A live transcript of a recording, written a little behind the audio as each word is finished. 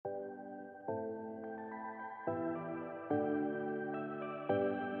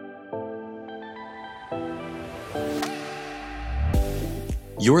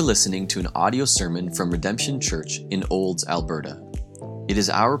You're listening to an audio sermon from Redemption Church in Olds, Alberta. It is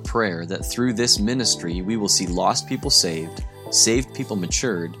our prayer that through this ministry we will see lost people saved, saved people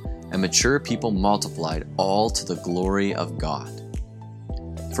matured, and mature people multiplied, all to the glory of God.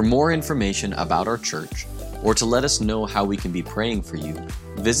 For more information about our church, or to let us know how we can be praying for you,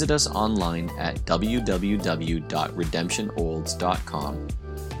 visit us online at www.redemptionolds.com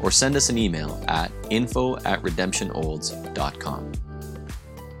or send us an email at info@redemptionolds.com.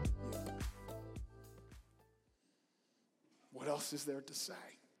 What else is there to say?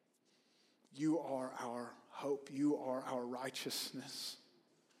 You are our hope. You are our righteousness.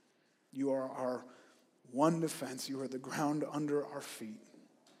 You are our one defense. You are the ground under our feet.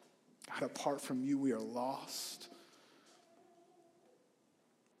 God, apart from you, we are lost.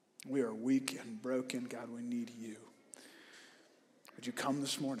 We are weak and broken. God, we need you. Would you come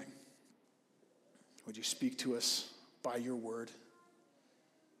this morning? Would you speak to us by your word?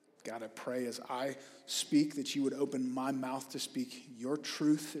 God, I pray as I speak that you would open my mouth to speak your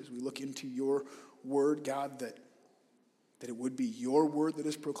truth as we look into your word, God, that it would be your word that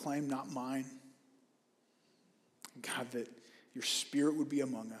is proclaimed, not mine. God, that your spirit would be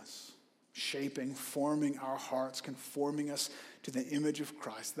among us, shaping, forming our hearts, conforming us to the image of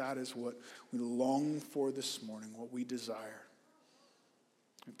Christ. That is what we long for this morning, what we desire.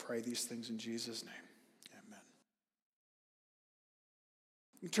 We pray these things in Jesus' name. Amen.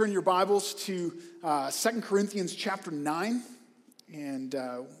 You turn your Bibles to 2 Corinthians chapter 9 and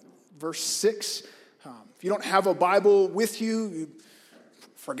verse 6. If you don't have a Bible with you, you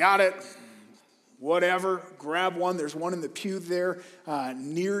forgot it, whatever, grab one. There's one in the pew there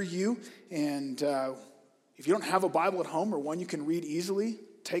near you. And if you don't have a Bible at home or one you can read easily,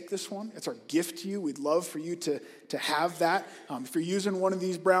 take this one. It's our gift to you. We'd love for you to have that. If you're using one of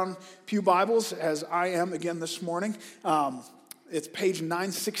these brown pew Bibles, as I am again this morning, it's page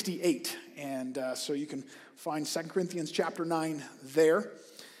 968. And so you can find 2 Corinthians chapter 9 there.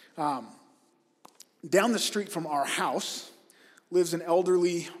 Down the street from our house lives an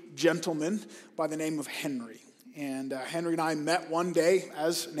elderly gentleman by the name of Henry. And Henry and I met one day,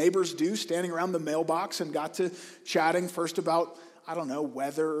 as neighbors do, standing around the mailbox and got to chatting first about,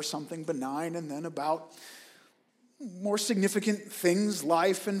 weather or something benign, and then about more significant things,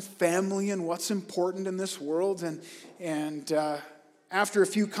 life and family and what's important in this world. And after a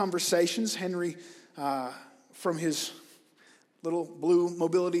few conversations, Henry, from his little blue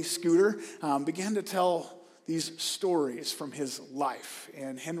mobility scooter, began to tell these stories from his life.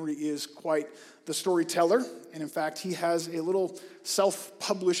 And Henry is quite the storyteller. And in fact, he has a little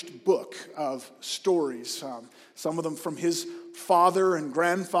self-published book of stories, some of them from his father and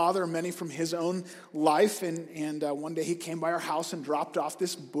grandfather, many from his own life. And one day he came by our house and dropped off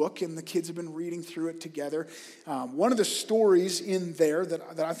this book, and the kids have been reading through it together. One of the stories in there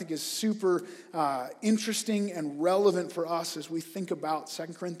that I think is super interesting and relevant for us as we think about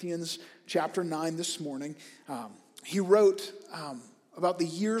 2 Corinthians chapter 9 this morning, he wrote about the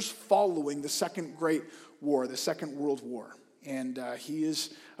years following the Second Great War, the Second World War. And he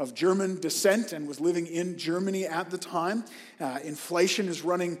is of German descent and was living in Germany at the time. Inflation is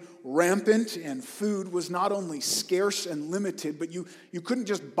running rampant, and food was not only scarce and limited, but you couldn't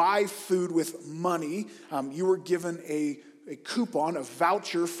just buy food with money. You were given a coupon, a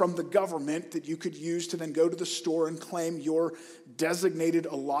voucher from the government that you could use to then go to the store and claim your designated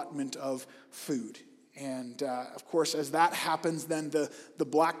allotment of food. And of course, as that happens, then the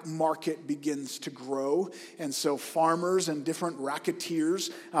black market begins to grow. And so farmers and different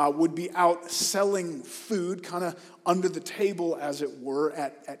racketeers would be out selling food kind of under the table, as it were,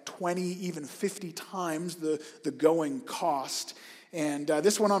 at 20, even 50 times the going cost. And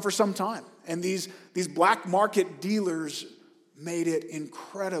this went on for some time. And these black market dealers made it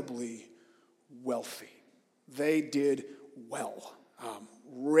incredibly wealthy. They did well.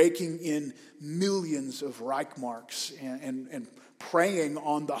 Raking in millions of Reichmarks and preying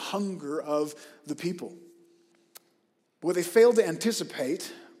on the hunger of the people. What they failed to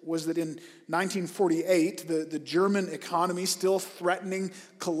anticipate was that in 1948, the German economy still threatening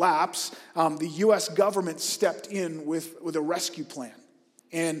collapse, the U.S. government stepped in with a rescue plan.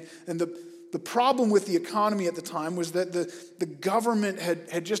 And the problem with the economy at the time was that the government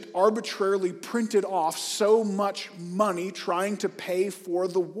had just arbitrarily printed off so much money trying to pay for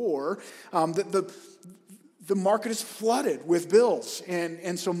the war that the market is flooded with bills.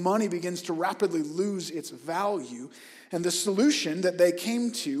 And so money begins to rapidly lose its value. And the solution that they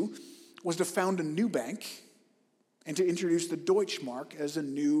came to was to found a new bank and to introduce the Deutschmark as a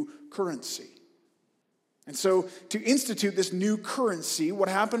new currency. And so to institute this new currency, what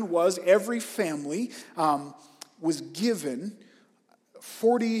happened was every family was given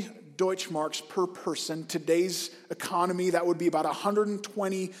 40 Deutschmarks per person. Today's economy, that would be about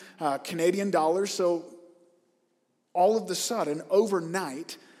 120 Canadian dollars. So all of a sudden,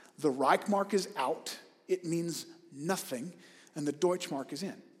 overnight, the Reichmark is out. It means nothing. And the Deutschmark is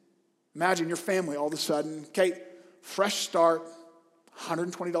in. Imagine your family all of a sudden, okay, fresh start,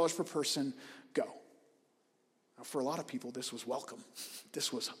 $120 per person, go. Now, for a lot of people, this was welcome.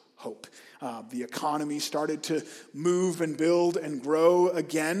 This was hope. The economy started to move and build and grow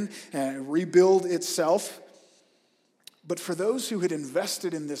again and rebuild itself. But for those who had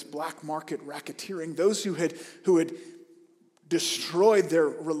invested in this black market racketeering, those who had destroyed their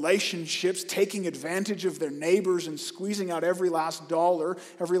relationships, taking advantage of their neighbors and squeezing out every last dollar,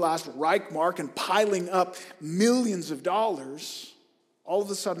 every last Reichmark, and piling up millions of dollars, all of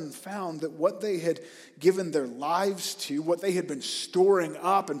a sudden found that what they had given their lives to, what they had been storing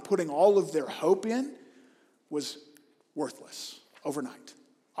up and putting all of their hope in, was worthless overnight,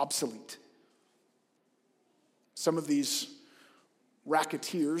 obsolete. Some of these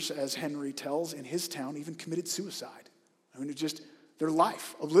racketeers, as Henry tells, in his town, even committed suicide. I mean, it's just their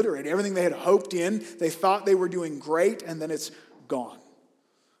life obliterated. Everything they had hoped in, they thought they were doing great, and then it's gone.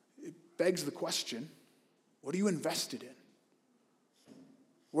 It begs the question, what are you invested in?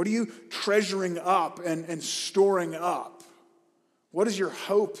 What are you treasuring up and storing up? What is your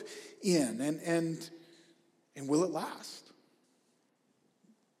hope in? And will it last?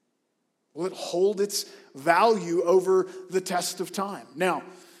 Will it hold its value over the test of time? Now,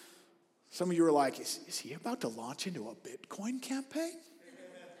 some of you are like, is he about to launch into a Bitcoin campaign?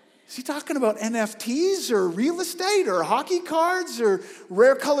 Is he talking about NFTs or real estate or hockey cards or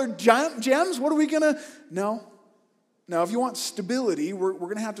rare colored gems? What are we going to... No. Now, if you want stability, we're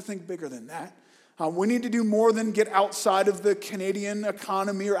going to have to think bigger than that. We need to do more than get outside of the Canadian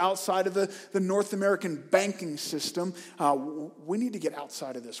economy or outside of the North American banking system. We need to get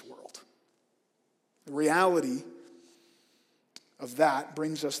outside of this world. The reality of that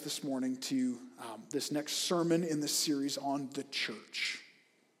brings us this morning to this next sermon in this series on the church.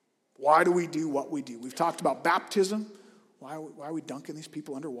 Why do we do what we do? We've talked about baptism. Why are we dunking these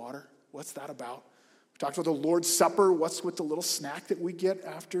people underwater? What's that about? We talked about the Lord's Supper. What's with the little snack that we get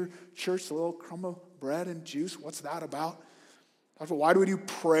after church, the little crumb of bread and juice? What's that about? Talked about why do we do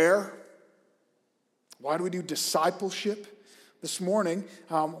prayer? Why do we do discipleship? This morning,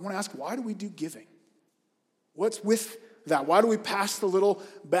 I want to ask, why do we do giving? What's with that? Why do we pass the little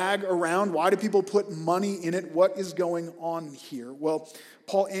bag around? Why do people put money in it? What is going on here? Well,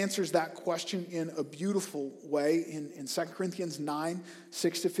 Paul answers that question in a beautiful way in 2 Corinthians 9,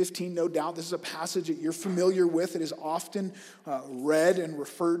 6-15. No doubt this is a passage that you're familiar with. It is often read and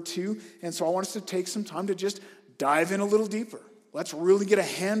referred to. And so I want us to take some time to just dive in a little deeper. Let's really get a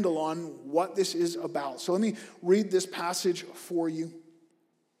handle on what this is about. So let me read this passage for you.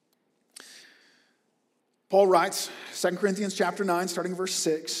 Paul writes, 2 Corinthians chapter 9, starting verse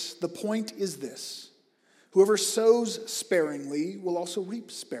 6, the point is this: whoever sows sparingly will also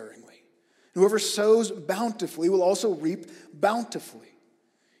reap sparingly. Whoever sows bountifully will also reap bountifully.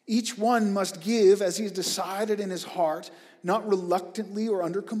 Each one must give as he has decided in his heart, not reluctantly or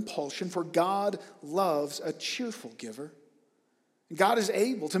under compulsion, for God loves a cheerful giver. God is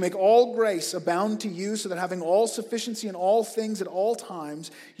able to make all grace abound to you, so that having all sufficiency in all things at all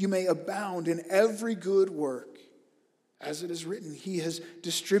times, you may abound in every good work. As it is written, he has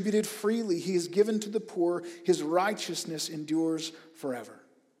distributed freely, he has given to the poor, his righteousness endures forever.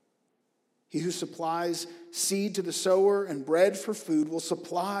 He who supplies seed to the sower and bread for food will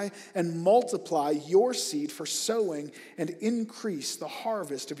supply and multiply your seed for sowing and increase the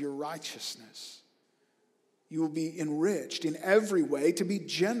harvest of your righteousness. You will be enriched in every way, to be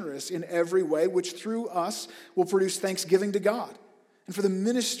generous in every way, which through us will produce thanksgiving to God. And for the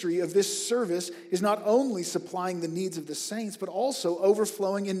ministry of this service is not only supplying the needs of the saints, but also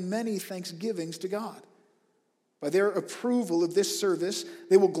overflowing in many thanksgivings to God. By their approval of this service,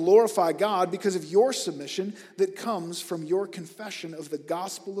 they will glorify God because of your submission that comes from your confession of the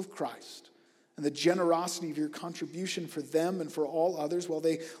gospel of Christ, and the generosity of your contribution for them and for all others, while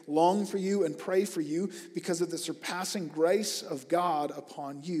they long for you and pray for you because of the surpassing grace of God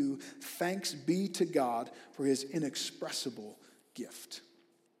upon you. Thanks be to God for his inexpressible gift.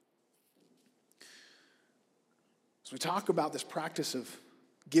 As we talk about this practice of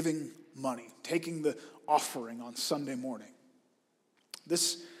giving money, taking the offering on Sunday morning,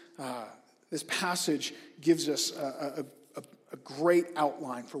 this passage gives us a great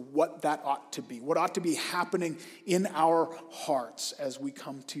outline for what that ought to be, what ought to be happening in our hearts as we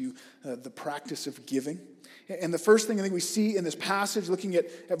come to the practice of giving. And the first thing I think we see in this passage, looking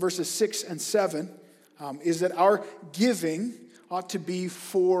at verses 6 and 7, is that our giving ought to be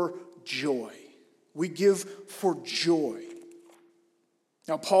for joy. We give for joy.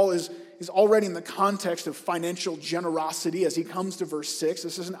 Now, Paul is already in the context of financial generosity as he comes to verse 6.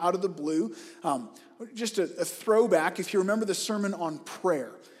 This isn't out of the blue. Just a throwback, if you remember the sermon on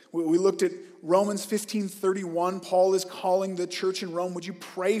prayer. We looked at Romans 15:31. Paul is calling the church in Rome, would you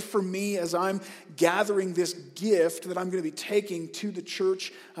pray for me as I'm gathering this gift that I'm going to be taking to the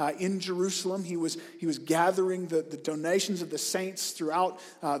church in Jerusalem. He was gathering the donations of the saints throughout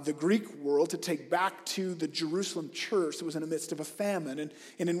the Greek world to take back to the Jerusalem church that was in the midst of a famine.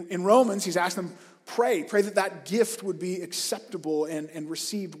 And in Romans, he's asked them, pray that gift would be acceptable and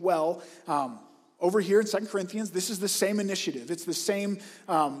received well. Over here in 2 Corinthians, this is the same initiative. It's the same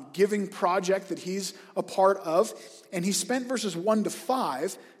giving project that he's a part of. And he spent verses 1 to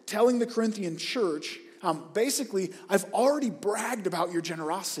 5 telling the Corinthian church, basically, I've already bragged about your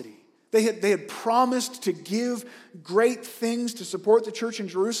generosity. They had promised to give great things to support the church in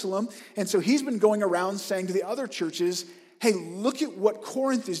Jerusalem. And so he's been going around saying to the other churches, hey, look at what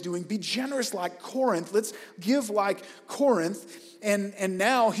Corinth is doing. Be generous like Corinth. Let's give like Corinth. And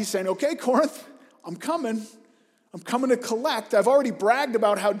now he's saying, okay, Corinth, I'm coming to collect. I've already bragged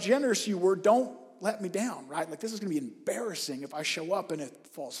about how generous you were. Don't let me down, right? Like this is going to be embarrassing if I show up and it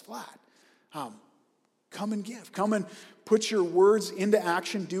falls flat. Come and give. Come and put your words into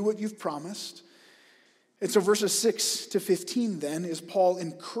action. Do what you've promised. And so verses 6 to 15 then is Paul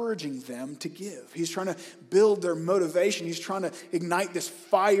encouraging them to give. He's trying to build their motivation. He's trying to ignite this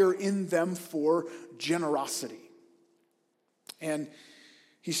fire in them for generosity. And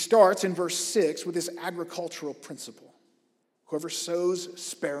he starts in verse 6 with this agricultural principle. Whoever sows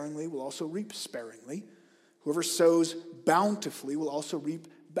sparingly will also reap sparingly. Whoever sows bountifully will also reap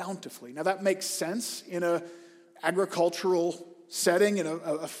bountifully. Now that makes sense in an agricultural setting, in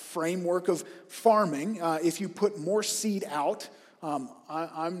a framework of farming. If you put more seed out,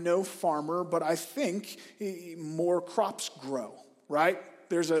 I'm no farmer, but I think more crops grow, right?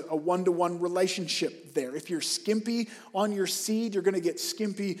 There's a one-to-one relationship there. If you're skimpy on your seed, you're going to get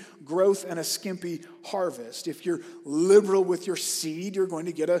skimpy growth and a skimpy harvest. If you're liberal with your seed, you're going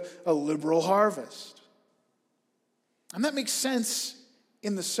to get a liberal harvest. And that makes sense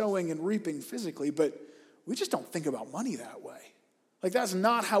in the sowing and reaping physically, but we just don't think about money that way. Like that's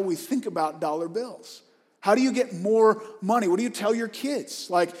not how we think about dollar bills. How do you get more money? What do you tell your kids?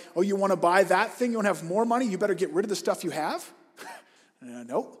 Like, oh, you want to buy that thing? You want to have more money? You better get rid of the stuff you have?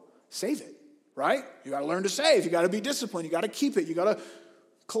 Nope, save it, right? You got to learn to save. You got to be disciplined. You got to keep it. You got to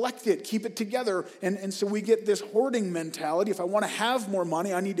collect it, keep it together. And so we get this hoarding mentality. If I want to have more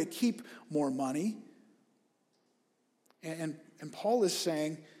money, I need to keep more money. And Paul is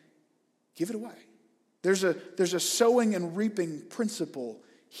saying, give it away. There's a sowing and reaping principle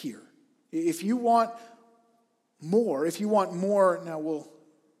here. If you want more, now we'll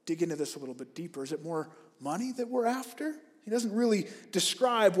dig into this a little bit deeper. Is it more money that we're after? He doesn't really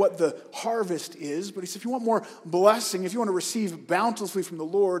describe what the harvest is, but he says, if you want more blessing, if you want to receive bountifully from the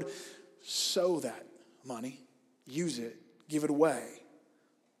Lord, sow that money, use it, give it away.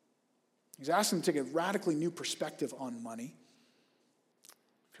 He's asking them to take a radically new perspective on money.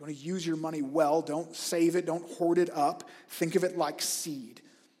 If you want to use your money well, don't save it, don't hoard it up. Think of it like seed.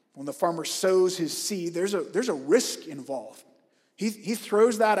 When the farmer sows his seed, there's a risk involved. He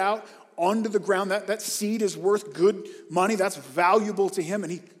throws that out onto the ground. That seed is worth good money. That's valuable to him.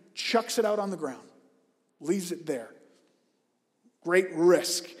 And he chucks it out on the ground. Leaves it there. Great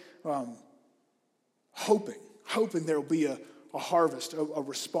risk. Hoping there will be a harvest, a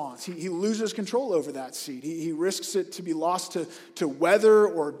response. He loses control over that seed. He risks it to be lost to weather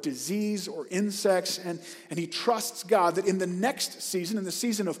or disease or insects. And he trusts God that in the next season, in the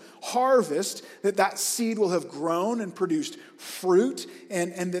season of harvest, that seed will have grown and produced fruit,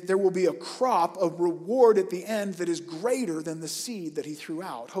 and that there will be a crop, a reward at the end that is greater than the seed that he threw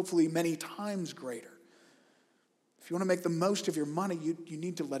out, hopefully many times greater. If you want to make the most of your money, you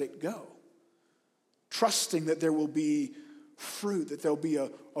need to let it go. Trusting that there will be fruit, that there'll be a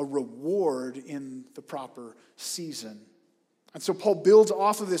reward in the proper season. And so Paul builds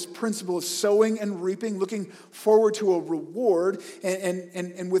off of this principle of sowing and reaping, looking forward to a reward.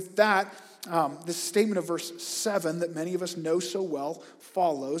 And with that, this statement of verse 7 that many of us know so well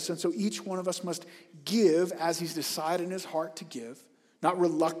follows. And so each one of us must give as he's decided in his heart to give, not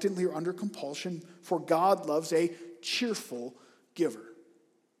reluctantly or under compulsion, for God loves a cheerful giver.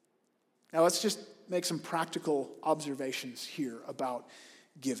 Now let's just make some practical observations here about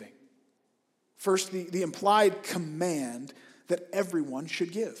giving. First, the implied command that everyone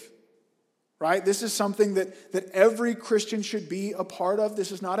should give. right? This is something that every Christian should be a part of.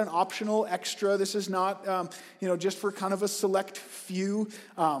 This is not an optional extra. This is not, just for kind of a select few.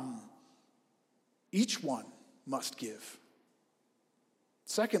 Each one must give.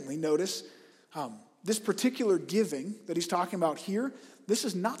 Secondly, notice this particular giving that he's talking about here, this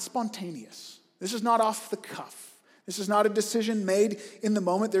is not spontaneous. This is not off the cuff. This is not a decision made in the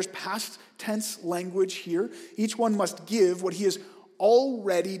moment. There's past tense language here. Each one must give what he has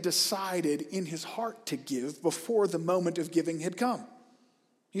already decided in his heart to give before the moment of giving had come.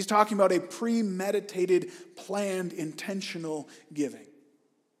 He's talking about a premeditated, planned, intentional giving.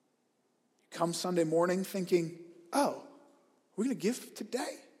 Come Sunday morning thinking, oh, we're going to give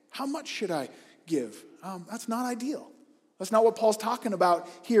today. How much should I give? That's not ideal. That's not what Paul's talking about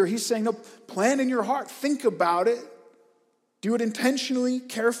here. He's saying, no, plan in your heart. Think about it. Do it intentionally,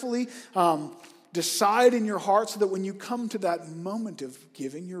 carefully. Decide in your heart so that when you come to that moment of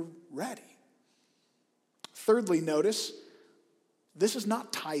giving, you're ready. Thirdly, notice, this is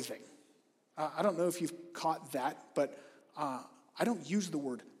not tithing. I don't know if you've caught that, but I don't use the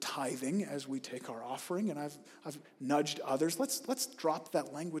word tithing as we take our offering, and I've nudged others. Let's drop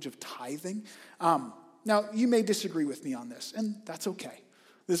that language of tithing. Now, you may disagree with me on this, and that's okay.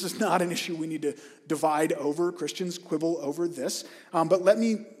 This is not an issue we need to divide over. Christians quibble over this. But let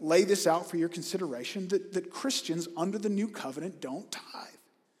me lay this out for your consideration, that Christians under the new covenant don't tithe.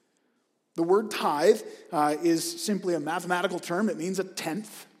 The word tithe is simply a mathematical term. It means a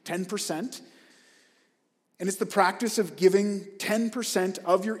tenth, 10%. And it's the practice of giving 10%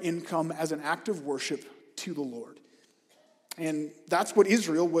 of your income as an act of worship to the Lord. And that's what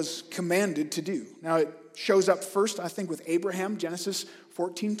Israel was commanded to do. Now, it shows up first, I think, with Abraham, Genesis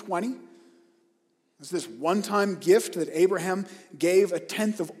 14:20. It's this one-time gift that Abraham gave a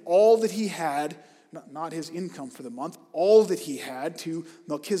tenth of all that he had, not his income for the month, all that he had to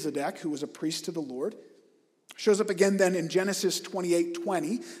Melchizedek, who was a priest to the Lord. Shows up again then in Genesis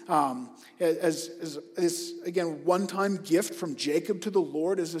 28:20 as again, one-time gift from Jacob to the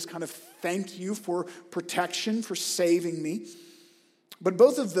Lord as this kind of thank you for protection, for saving me. But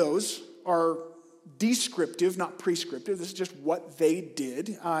both of those are descriptive, not prescriptive. This is just what they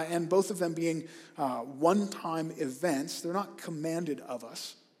did. And both of them being one-time events, they're not commanded of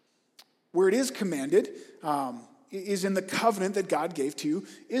us. Where it is commanded is in the covenant that God gave to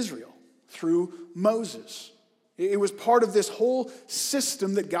Israel through Moses. It was part of this whole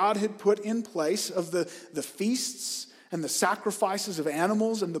system that God had put in place of the feasts and the sacrifices of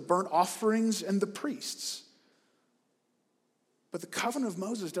animals and the burnt offerings and the priests. But the covenant of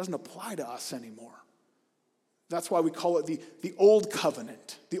Moses doesn't apply to us anymore. That's why we call it the Old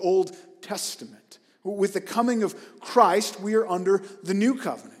Covenant, the Old Testament. With the coming of Christ, we are under the New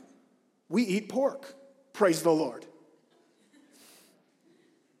Covenant. We eat pork. Praise the Lord.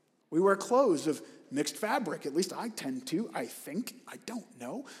 We wear clothes of mixed fabric. At least I tend to, I think. I don't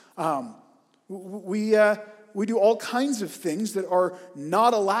know. We do all kinds of things that are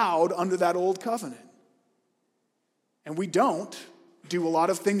not allowed under that Old Covenant. And we don't do a lot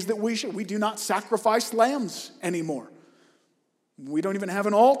of things that we should. We do not sacrifice lambs anymore. We don't even have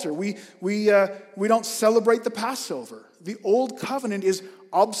an altar. We don't celebrate the Passover. The Old Covenant is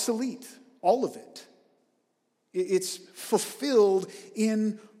obsolete, all of it. It's fulfilled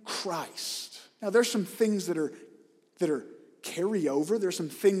in Christ. Now, there's some things that are carryover. There's some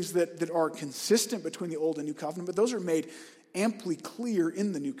things that are consistent between the Old and New Covenant, but those are made amply clear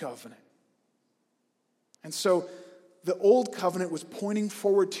in the New Covenant. And so the Old Covenant was pointing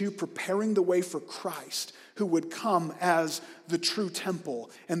forward to preparing the way for Christ, who would come as the true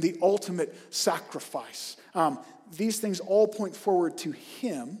temple and the ultimate sacrifice. These things all point forward to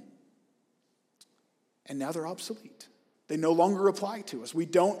him, and now they're obsolete. They no longer apply to us. We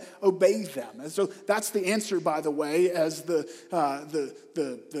don't obey them. And so that's the answer, by the way, as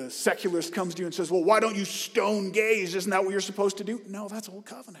the secularist comes to you and says, well, why don't you stone gays? Isn't that what you're supposed to do? No, that's Old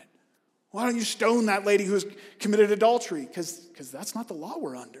Covenant. Why don't you stone that lady who has committed adultery? Because that's not the law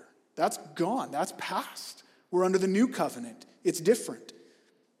we're under. That's gone. That's past. We're under the New Covenant. It's different.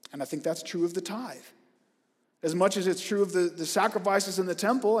 And I think that's true of the tithe. As much as it's true of the sacrifices in the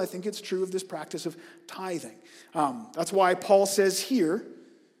temple, I think it's true of this practice of tithing. That's why Paul says here,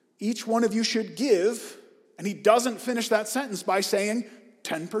 each one of you should give, and he doesn't finish that sentence by saying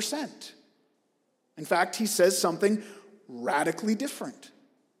 10%. In fact, he says something radically different.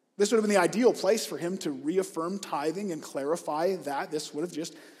 This would have been the ideal place for him to reaffirm tithing and clarify that. This would have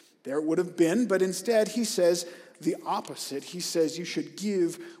just, there it would have been, but instead he says the opposite. He says you should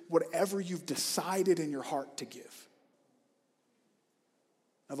give whatever you've decided in your heart to give.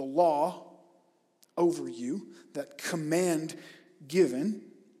 Now the law over you, that command given,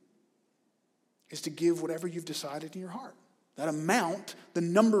 is to give whatever you've decided in your heart. That amount, the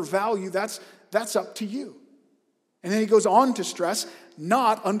number value, that's up to you. And then he goes on to stress,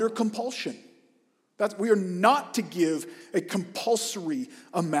 not under compulsion. We are not to give a compulsory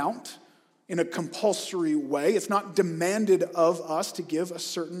amount in a compulsory way. It's not demanded of us to give a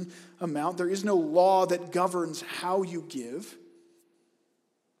certain amount. There is no law that governs how you give.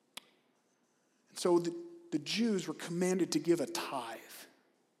 So the Jews were commanded to give a tithe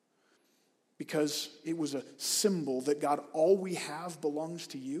because it was a symbol that God, all we have belongs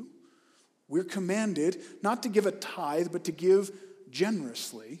to you. We're commanded not to give a tithe, but to give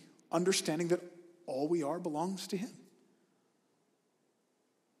generously, understanding that all we are belongs to him.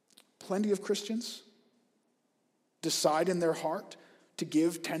 Plenty of Christians decide in their heart to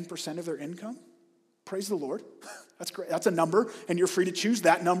give 10% of their income. Praise the Lord. That's great. That's a number, and you're free to choose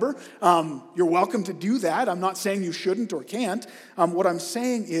that number. You're welcome to do that. I'm not saying you shouldn't or can't. What I'm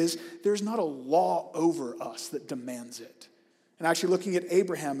saying is there's not a law over us that demands it. And actually looking at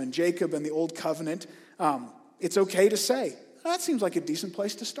Abraham and Jacob and the Old Covenant, it's okay to say, that seems like a decent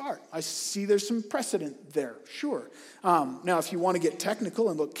place to start. I see there's some precedent there, sure. Now, if you want to get technical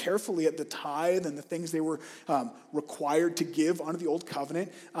and look carefully at the tithe and the things they were required to give under the Old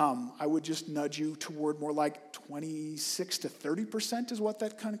Covenant, I would just nudge you toward more like 26 to 30% is what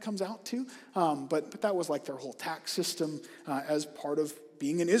that kind of comes out to. But that was like their whole tax system as part of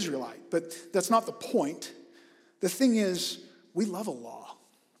being an Israelite. But that's not the point. The thing is, we love a law.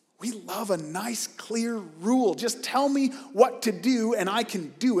 We love a nice, clear rule. Just tell me what to do, and I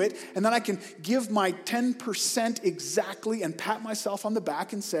can do it. And then I can give my 10% exactly and pat myself on the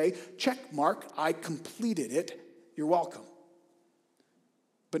back and say, check mark, I completed it. You're welcome.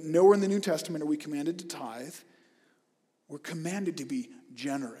 But nowhere in the New Testament are we commanded to tithe. We're commanded to be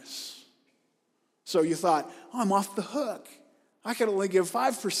generous. So you thought, I'm off the hook. I could only give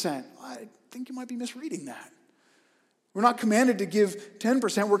 5%. I think you might be misreading that. We're not commanded to give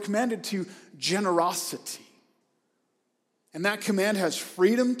 10%. We're commanded to generosity. And that command has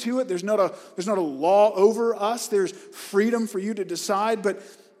freedom to it. There's not a law over us. There's freedom for you to decide, but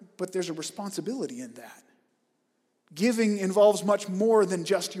there's a responsibility in that. Giving involves much more than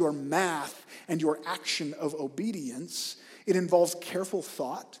just your math and your action of obedience. It involves careful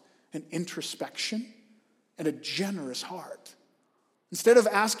thought and introspection and a generous heart. Instead of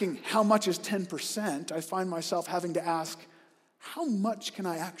asking, how much is 10%, I find myself having to ask, how much can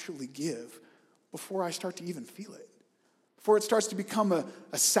I actually give before I start to even feel it? Before it starts to become a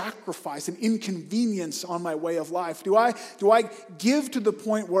sacrifice, an inconvenience on my way of life? Do I give to the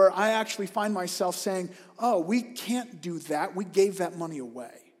point where I actually find myself saying, oh, we can't do that. We gave that money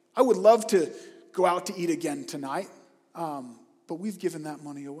away. I would love to go out to eat again tonight, but we've given that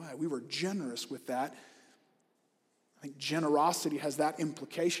money away. We were generous with that. I think generosity has that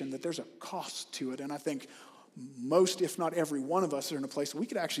implication that there's a cost to it. And I think most, if not every one of us are in a place where we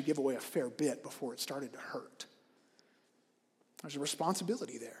could actually give away a fair bit before it started to hurt. There's a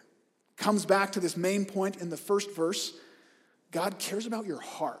responsibility there. Comes back to this main point in the first verse. God cares about your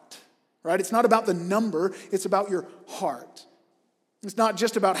heart, right? It's not about the number. It's about your heart. It's not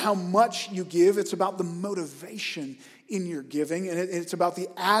just about how much you give. It's about the motivation in your giving, and it's about the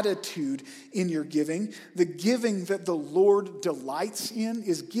attitude in your giving. The giving that the Lord delights in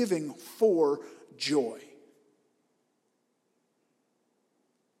is giving for joy.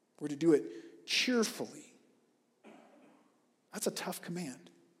 We're to do it cheerfully. That's a tough command.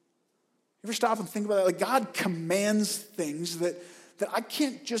 You ever stop and think about that? Like, God commands things that I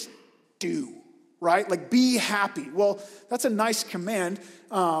can't just do, right? Like, be happy. Well, that's a nice command.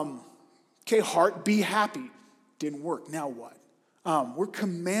 Okay, heart, be happy. Didn't work. Now what? We're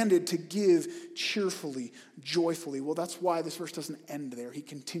commanded to give cheerfully, joyfully. Well, that's why this verse doesn't end there. He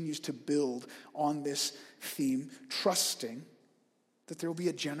continues to build on this theme, trusting that there will be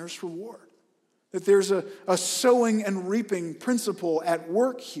a generous reward, that there's a sowing and reaping principle at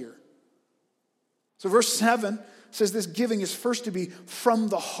work here. So verse 7 says this giving is first to be from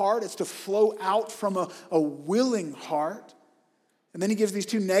the heart. It's to flow out from a willing heart. And then he gives these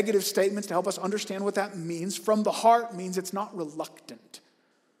two negative statements to help us understand what that means. From the heart means it's not reluctant.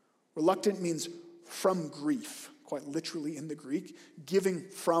 Reluctant means from grief, quite literally in the Greek. Giving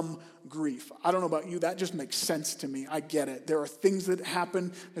from grief. I don't know about you, that just makes sense to me. I get it. There are things that happen,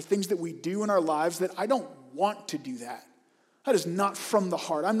 there are things that we do in our lives that I don't want to do that. That is not from the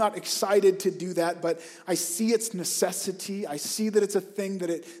heart. I'm not excited to do that, but I see its necessity. I see that it's a thing that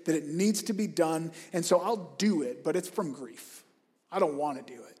it needs to be done, and so I'll do it, but it's from grief. I don't want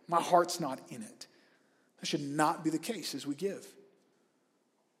to do it. My heart's not in it. That should not be the case as we give.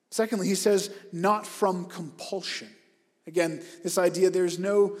 Secondly, he says, not from compulsion. Again, this idea, there's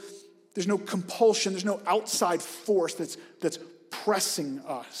no There's no compulsion. There's no outside force that's pressing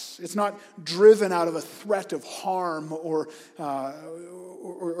us. It's not driven out of a threat of harm or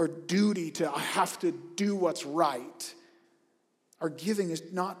duty to, I have to do what's right. Our giving is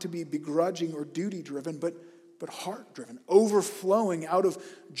not to be begrudging or duty-driven, but heart-driven, overflowing out of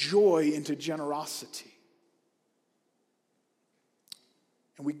joy into generosity.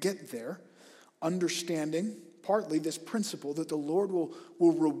 And we get there understanding partly this principle that the Lord will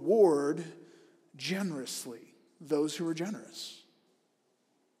reward generously those who are generous.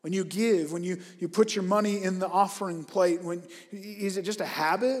 When you give, when you put your money in the offering plate, is it just a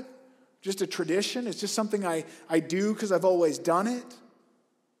habit? Just a tradition? It's just something I do because I've always done it?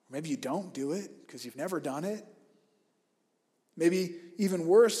 Maybe you don't do it because you've never done it. Maybe even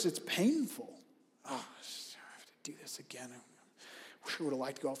worse, it's painful. Oh, I have to do this again. I sure would have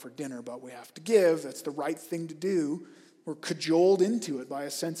liked to go out for dinner, but we have to give. That's the right thing to do. We're cajoled into it by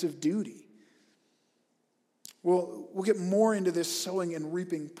a sense of duty. We'll get more into this sowing and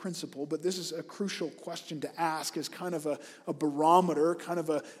reaping principle, but this is a crucial question to ask as kind of a barometer, kind of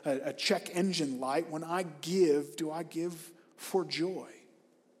a check engine light. When I give, do I give for joy?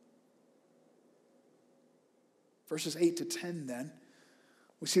 Verses 8 to 10 then,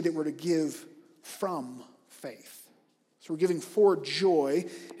 we see that we're to give from faith. So we're giving for joy,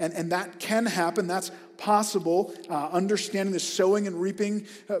 and that can happen. That's possible, understanding the sowing and reaping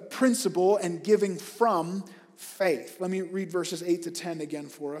principle and giving from faith. Let me read verses 8 to 10 again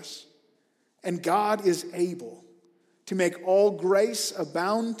for us. And God is able to make all grace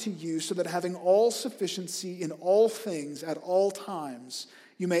abound to you, so that having all sufficiency in all things at all times,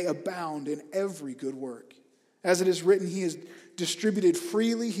 you may abound in every good work. As it is written, he has distributed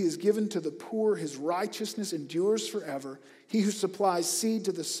freely, he has given to the poor, his righteousness endures forever. He who supplies seed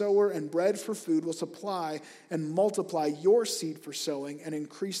to the sower and bread for food will supply and multiply your seed for sowing and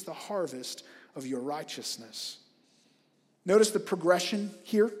increase the harvest of your righteousness. Notice the progression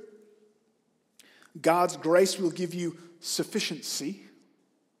here. God's grace will give you sufficiency,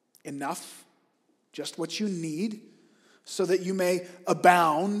 enough, just what you need, so that you may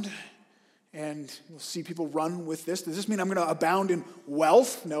abound. And you'll see people run with this. Does this mean I'm going to abound in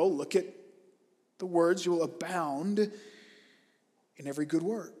wealth? No, look at the words. You will abound in every good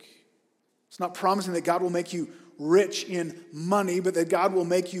work. It's not promising that God will make you rich in money, but that God will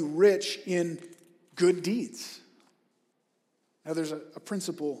make you rich in good deeds. Now there's a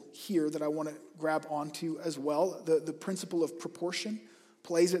principle here that I want to grab onto as well. The principle of proportion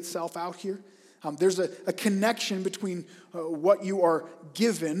plays itself out here. There's a connection between what you are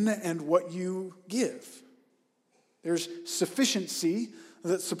given and what you give. There's sufficiency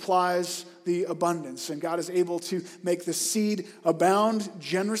that supplies the abundance, and God is able to make the seed abound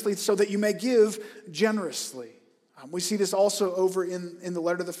generously so that you may give generously. We see this also over in the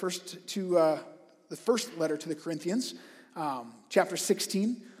letter the first letter to the Corinthians, chapter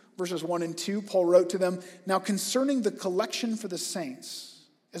 16, verses 1 and 2. Paul wrote to them, "Now concerning the collection for the saints,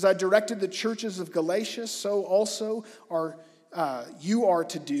 as I directed the churches of Galatia, so also you are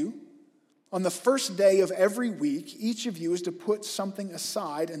to do. On the first day of every week, each of you is to put something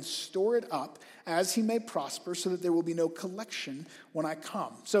aside and store it up as he may prosper, so that there will be no collection when I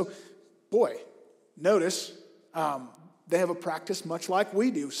come." So, notice they have a practice much like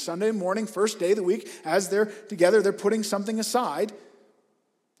we do. Sunday morning, first day of the week, as they're together, they're putting something aside,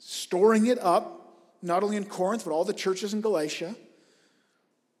 storing it up, not only in Corinth, but all the churches in Galatia.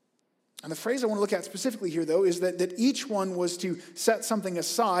 And the phrase I want to look at specifically here, though, is that each one was to set something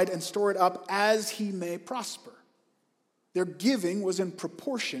aside and store it up as he may prosper. Their giving was in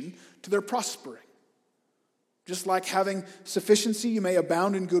proportion to their prospering. Just like having sufficiency, you may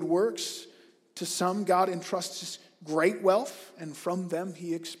abound in good works. To some, God entrusts great wealth, and from them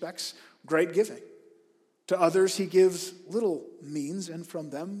he expects great giving. To others, he gives little means, and from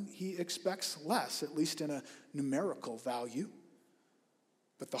them he expects less, at least in a numerical value.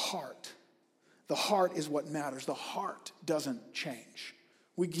 But the heart is what matters. The heart doesn't change.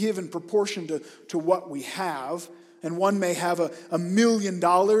 We give in proportion to what we have, and one may have $1 million,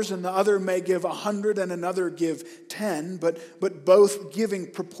 and the other may give 100, and another give 10, but both giving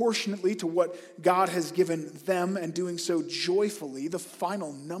proportionately to what God has given them and doing so joyfully. The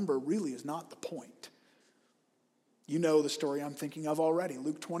final number really is not the point. You know the story I'm thinking of already,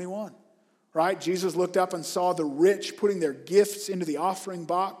 Luke 21. Right? Jesus looked up and saw the rich putting their gifts into the offering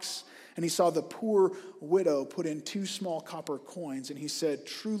box, and he saw the poor widow put in 2 small copper coins, and he said,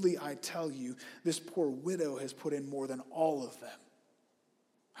 "Truly I tell you, this poor widow has put in more than all of them."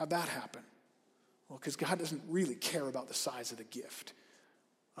 How'd that happen? Well, because God doesn't really care about the size of the gift.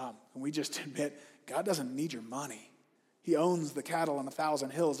 And we just admit, God doesn't need your money. He owns the cattle on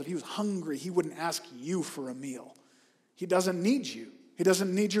 1,000 hills. If he was hungry, he wouldn't ask you for a meal. He doesn't need you. He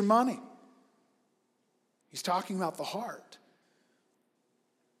doesn't need your money. He's talking about the heart.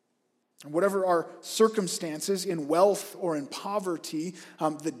 And whatever our circumstances in wealth or in poverty,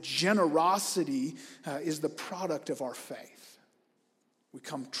 the generosity is the product of our faith. We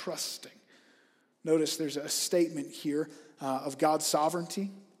come trusting. Notice there's a statement here of God's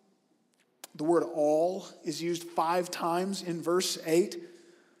sovereignty. The word all is used 5 times in verse 8.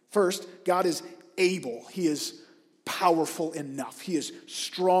 First, God is able. He is powerful enough. He is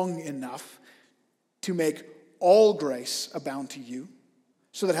strong enough to make all grace abound to you,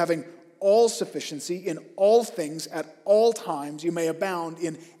 so that having all sufficiency in all things at all times, you may abound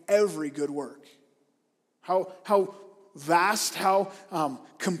in every good work. How vast, how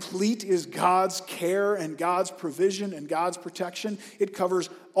complete is God's care and God's provision and God's protection. It covers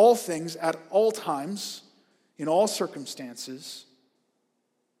all things at all times, in all circumstances.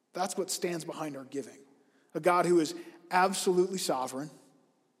 That's what stands behind our giving. A God who is absolutely sovereign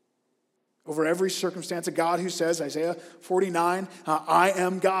over every circumstance. A God who says, Isaiah 49, I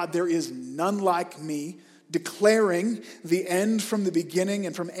am God, there is none like me, declaring the end from the beginning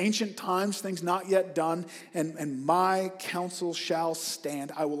and from ancient times, things not yet done, and my counsel shall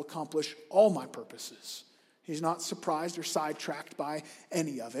stand. I will accomplish all my purposes. He's not surprised or sidetracked by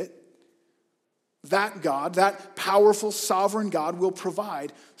any of it. That God, that powerful sovereign God, will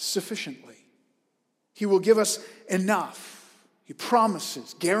provide sufficiently. He will give us enough. He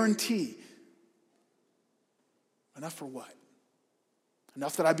promises, guarantee. Enough for what?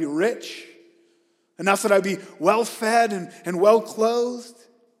 Enough that I'd be rich? Enough that I'd be well-fed and well-clothed?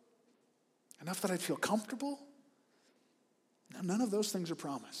 Enough that I'd feel comfortable? No, none of those things are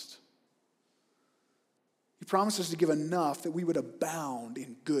promised. He promises to give enough that we would abound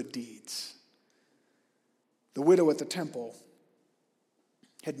in good deeds. The widow at the temple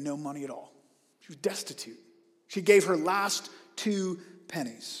had no money at all. She was destitute. She gave her last 2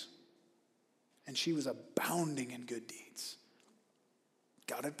 pennies. And she was abounding in good deeds.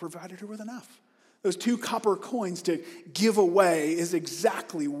 God had provided her with enough. Those 2 copper coins to give away is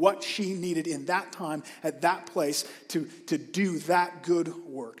exactly what she needed in that time, at that place, to do that good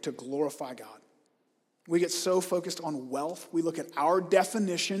work, to glorify God. We get so focused on wealth. We look at our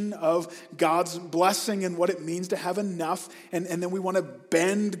definition of God's blessing and what it means to have enough, and then we want to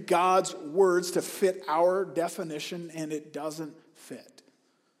bend God's words to fit our definition, and it doesn't fit.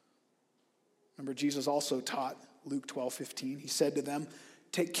 Remember, Jesus also taught, Luke 12:15, he said to them,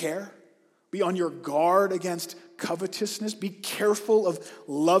 take care, be on your guard against covetousness, be careful of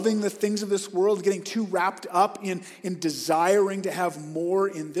loving the things of this world, getting too wrapped up in desiring to have more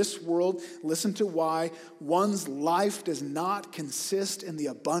in this world. Listen to why. One's life does not consist in the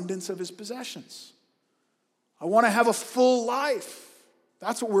abundance of his possessions. I want to have a full life.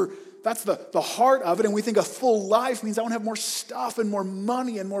 That's the heart of it, and we think a full life means I want to have more stuff and more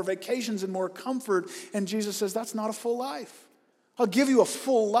money and more vacations and more comfort, and Jesus says that's not a full life. I'll give you a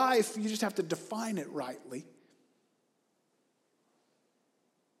full life, you just have to define it rightly.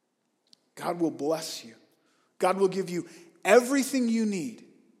 God will bless you. God will give you everything you need.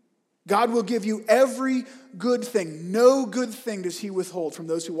 God will give you every good thing. No good thing does he withhold from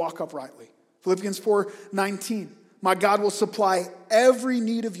those who walk uprightly. Philippians 4:19. My God will supply every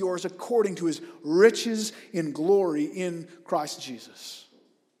need of yours according to his riches in glory in Christ Jesus.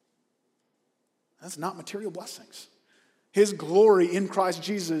 That's not material blessings. His glory in Christ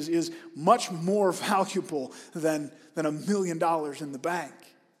Jesus is much more valuable than $1 million in the bank.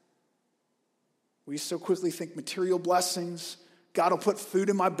 We so quickly think material blessings. God will put food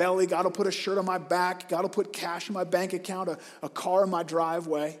in my belly. God will put a shirt on my back. God will put cash in my bank account, a car in my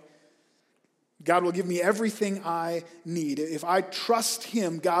driveway. God will give me everything I need. If I trust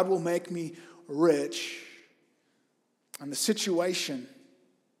him, God will make me rich. And the situation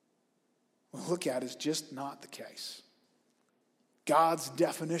we'll look at is just not the case. God's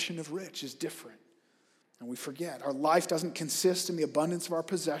definition of rich is different. And we forget. Our life doesn't consist in the abundance of our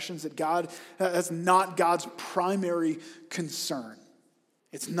possessions. That's not God's primary concern.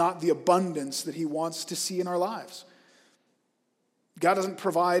 It's not the abundance that he wants to see in our lives. God doesn't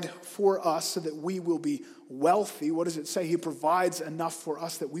provide for us so that we will be wealthy. What does it say? He provides enough for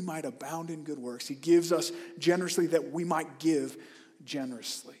us that we might abound in good works. He gives us generously that we might give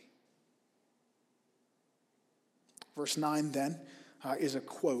generously. Verse 9 then is a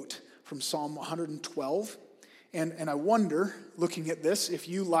quote from Psalm 112. And I wonder, looking at this, if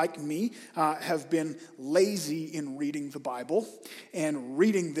you, like me, have been lazy in reading the Bible and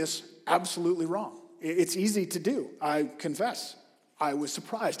reading this absolutely wrong. It's easy to do, I confess. I was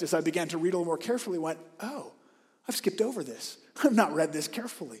surprised as I began to read a little more carefully, went, oh, I've skipped over this. I've not read this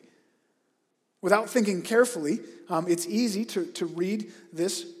carefully. Without thinking carefully, it's easy to read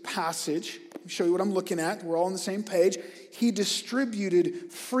this passage. Let me show you what I'm looking at. We're all on the same page. He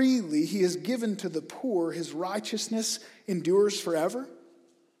distributed freely. He has given to the poor. His righteousness endures forever.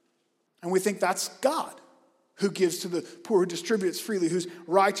 And we think that's God who gives to the poor, who distributes freely, whose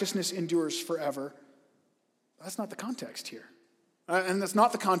righteousness endures forever. That's not the context here. And that's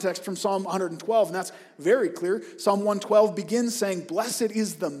not the context from Psalm 112, and that's very clear. Psalm 112 begins saying, "Blessed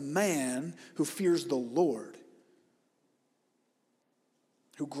is the man who fears the Lord,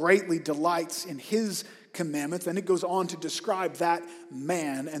 who greatly delights in his commandments." And it goes on to describe that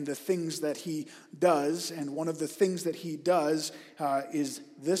man and the things that he does. And one of the things that he does is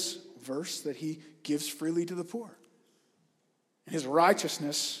this verse, that he gives freely to the poor. And his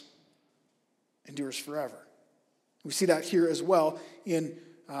righteousness endures forever. We see that here as well in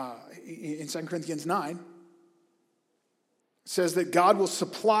 2 Corinthians 9. It says that God will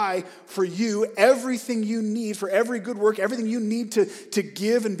supply for you everything you need for every good work, everything you need to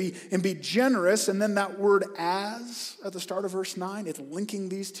give and be generous. And then that word "as" at the start of verse 9, it's linking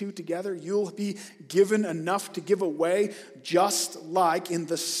these two together. You'll be given enough to give away, just like in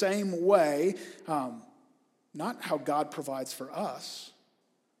the same way, not how God provides for us,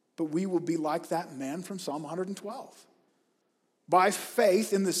 but we will be like that man from Psalm 112. By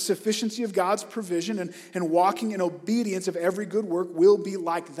faith in the sufficiency of God's provision and walking in obedience of every good work, we'll be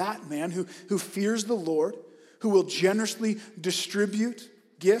like that man who fears the Lord, who will generously distribute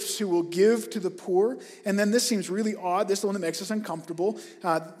gifts, who will give to the poor. And then this seems really odd. This is the one that makes us uncomfortable,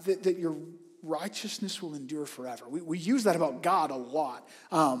 that your righteousness will endure forever. We use that about God a lot.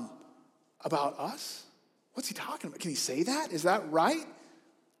 About us? What's he talking about? Can he say that? Is that right?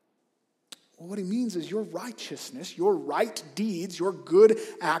 Well, what he means is your righteousness, your right deeds, your good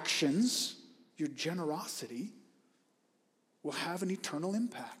actions, your generosity will have an eternal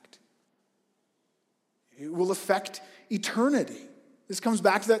impact. It will affect eternity. This comes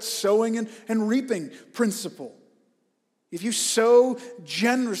back to that sowing and reaping principle. If you sow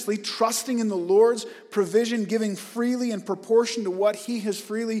generously, trusting in the Lord's provision, giving freely in proportion to what he has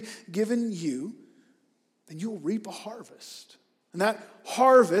freely given you, then you'll reap a harvest. And that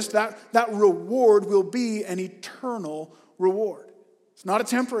harvest, that reward will be an eternal reward. It's not a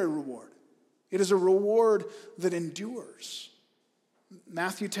temporary reward. It is a reward that endures.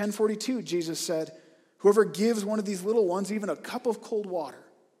 Matthew 10:42, Jesus said, "Whoever gives one of these little ones even a cup of cold water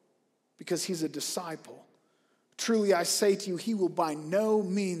because he's a disciple, truly I say to you, he will by no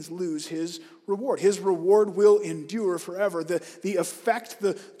means lose his reward." His reward will endure forever. The effect,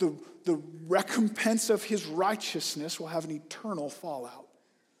 the recompense of his righteousness will have an eternal fallout.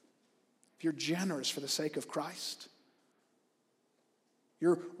 If you're generous for the sake of Christ,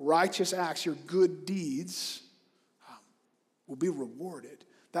 your righteous acts, your good deeds will be rewarded.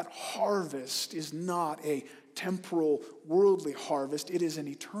 That harvest is not a temporal, worldly harvest. It is an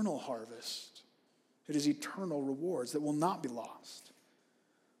eternal harvest. It is eternal rewards that will not be lost.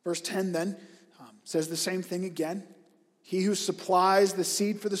 Verse 10 then says the same thing again. He who supplies the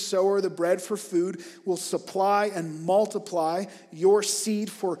seed for the sower, the bread for food, will supply and multiply your seed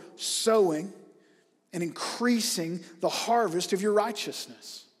for sowing and increasing the harvest of your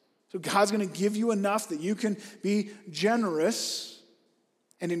righteousness. So God's going to give you enough that you can be generous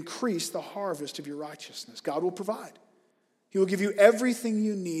and increase the harvest of your righteousness. God will provide. He will give you everything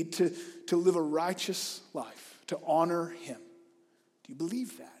you need to live a righteous life, to honor him. Do you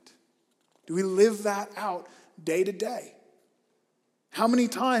believe that? Do we live that out day to day? How many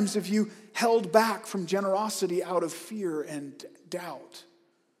times have you held back from generosity out of fear and doubt,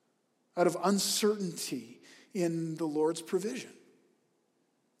 out of uncertainty in the Lord's provision?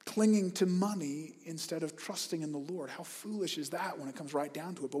 Clinging to money instead of trusting in the Lord. How foolish is that when it comes right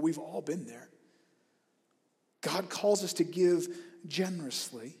down to it? But we've all been there. God calls us to give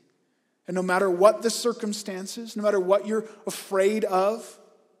generously. And no matter what the circumstances, no matter what you're afraid of,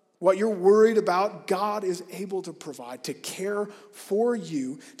 what you're worried about, God is able to provide, to care for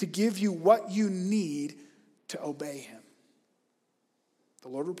you, to give you what you need to obey him. The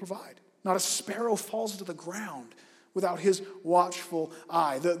Lord will provide. Not a sparrow falls to the ground without his watchful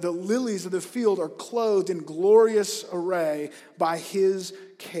eye. The lilies of the field are clothed in glorious array by his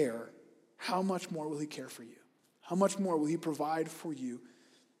care. How much more will he care for you? How much more will he provide for you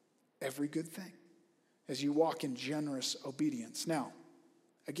every good thing as you walk in generous obedience? Now,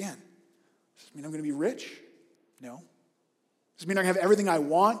 again, does this mean I'm going to be rich? No. Does this mean I'm going to have everything I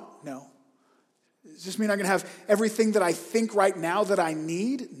want? No. Does this mean I'm going to have everything that I think right now that I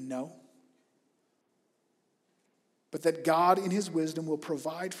need? No. but that God in his wisdom will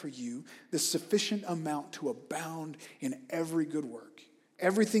provide for you the sufficient amount to abound in every good work.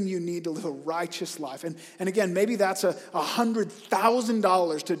 Everything you need to live a righteous life. And again, maybe that's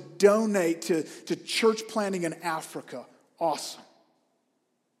 $100,000 to donate to church planting in Africa. Awesome.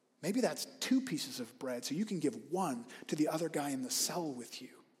 Maybe that's 2 pieces of bread so you can give 1 to the other guy in the cell with you.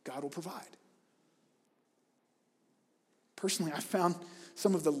 God will provide. Personally, I found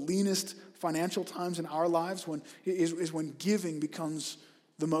some of the leanest financial times in our lives is when giving becomes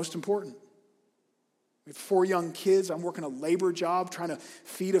the most important. We have 4 young kids. I'm working a labor job trying to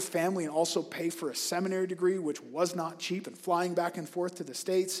feed a family and also pay for a seminary degree, which was not cheap, and flying back and forth to the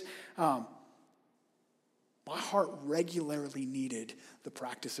States. My heart regularly needed the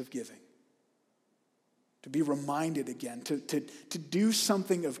practice of giving. To be reminded again, to do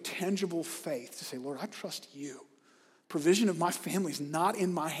something of tangible faith, to say, Lord, I trust you. Provision of my family is not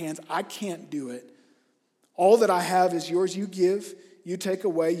in my hands. I can't do it. All that I have is yours. You give, you take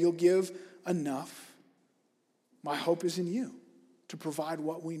away, you'll give enough. My hope is in you to provide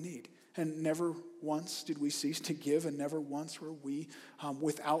what we need. And never once did we cease to give, and never once were we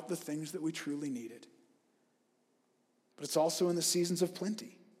without the things that we truly needed. But it's also in the seasons of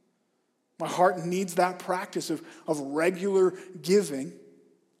plenty. My heart needs that practice of regular giving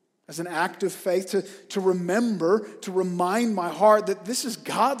as an act of faith to remember, to remind my heart that this is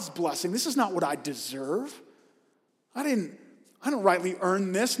God's blessing. This is not what I deserve. I don't rightly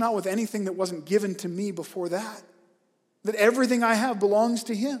earn this, not with anything that wasn't given to me before that. That everything I have belongs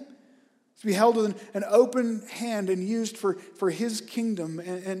to him. To be held with an open hand and used for his kingdom.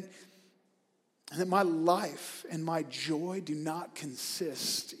 And that my life and my joy do not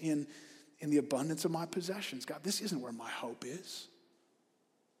consist in the abundance of my possessions. God, this isn't where my hope is.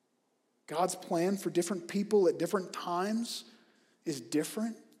 God's plan for different people at different times is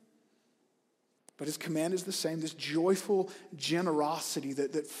different. But his command is the same, this joyful generosity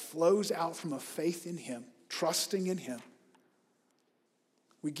that flows out from a faith in him, trusting in him.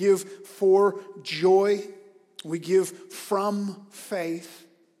 We give for joy, we give from faith,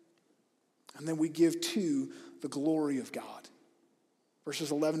 and then we give to the glory of God.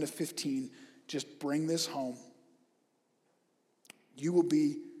 Verses 11 to 15 just bring this home. You will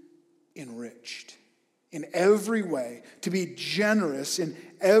be enriched in every way, to be generous in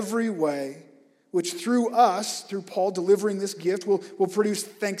every way, which through us, through Paul delivering this gift, will produce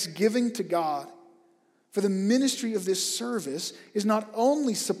thanksgiving to God. For the ministry of this service is not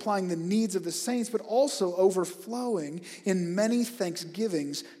only supplying the needs of the saints, but also overflowing in many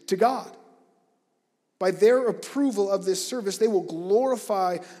thanksgivings to God. By their approval of this service, they will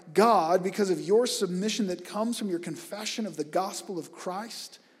glorify God because of your submission that comes from your confession of the gospel of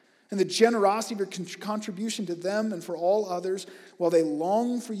Christ and the generosity of your contribution to them and for all others, while they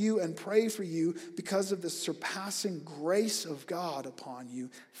long for you and pray for you because of the surpassing grace of God upon you.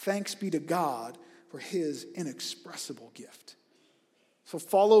 Thanks be to God for his inexpressible gift. So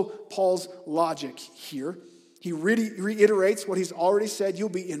follow Paul's logic here. He reiterates what he's already said. You'll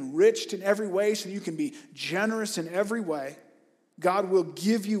be enriched in every way so that you can be generous in every way. God will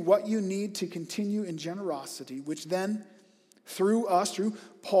give you what you need to continue in generosity, which then, through us, through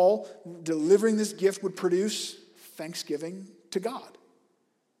Paul, delivering this gift would produce thanksgiving to God.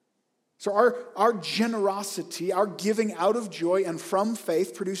 So our generosity, our giving out of joy and from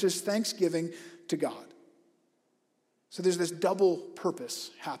faith produces thanksgiving to God. So there's this double purpose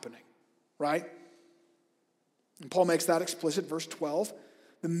happening, right? And Paul makes that explicit, verse 12.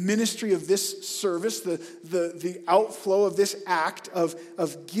 The ministry of this service, the outflow of this act of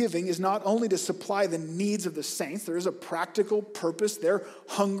giving is not only to supply the needs of the saints. There is a practical purpose. They're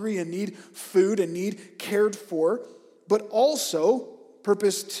hungry and need food and need cared for. But also,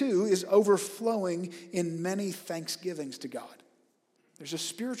 purpose 2 is overflowing in many thanksgivings to God. There's a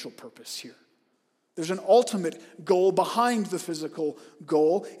spiritual purpose here. There's an ultimate goal behind the physical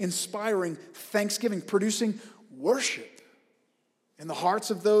goal, inspiring thanksgiving, producing worship in the hearts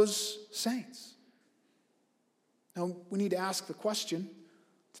of those saints. Now, we need to ask the question.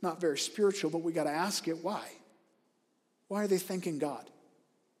 It's not very spiritual, but we got to ask it. Why? Why are they thanking God?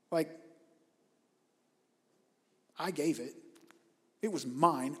 Like, I gave it. It was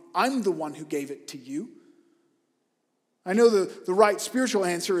mine. I'm the one who gave it to you. I know the right spiritual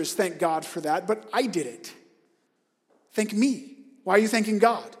answer is thank God for that, but I did it. Thank me. Why are you thanking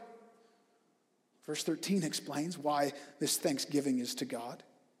God? Verse 13 explains why this thanksgiving is to God.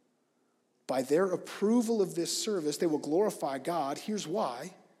 By their approval of this service, they will glorify God. Here's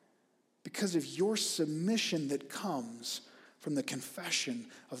why. Because of your submission that comes from the confession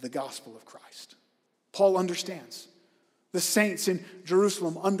of the gospel of Christ. Paul understands. The saints in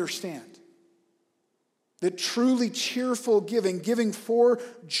Jerusalem understand. That truly cheerful giving for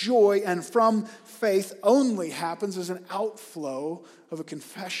joy and from faith, only happens as an outflow of a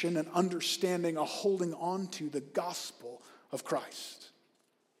confession, an understanding, a holding on to the gospel of Christ.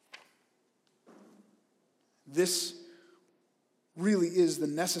 This really is the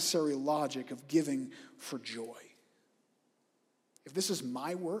necessary logic of giving for joy. If this is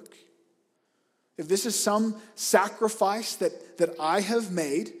my work, if this is some sacrifice that I have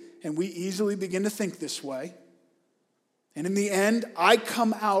made, and we easily begin to think this way, and in the end, I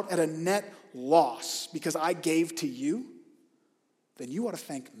come out at a net loss because I gave to you, then you ought to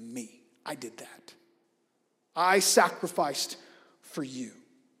thank me. I did that. I sacrificed for you.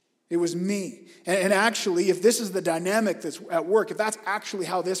 It was me. And actually, if this is the dynamic that's at work, if that's actually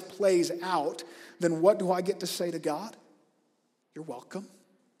how this plays out, then what do I get to say to God? You're welcome.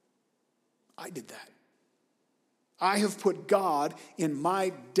 I did that. I have put God in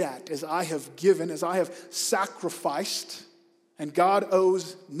my debt as I have given, as I have sacrificed, and God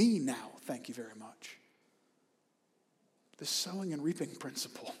owes me now. Thank you very much. The sowing and reaping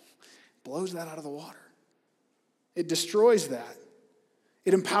principle blows that out of the water. It destroys that.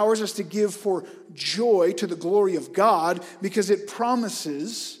 It empowers us to give for joy to the glory of God because it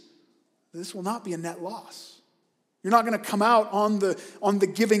promises this will not be a net loss. You're not going to come out on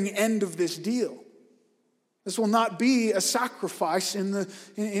the giving end of this deal. This will not be a sacrifice in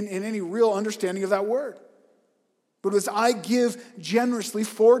any real understanding of that word. But as I give generously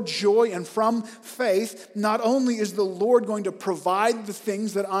for joy and from faith, not only is the Lord going to provide the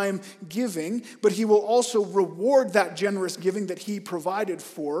things that I'm giving, but he will also reward that generous giving that he provided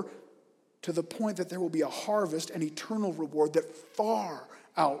for, to the point that there will be a harvest and eternal reward that far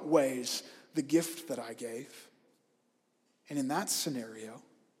outweighs the gift that I gave. And in that scenario,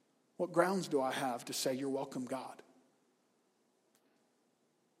 what grounds do I have to say, you're welcome, God?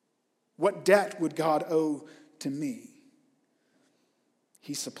 What debt would God owe to me?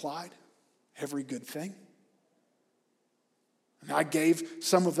 He supplied every good thing. And I gave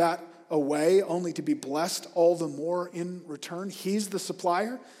some of that away only to be blessed all the more in return. He's the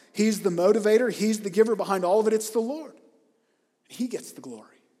supplier. He's the motivator. He's the giver behind all of it. It's the Lord. He gets the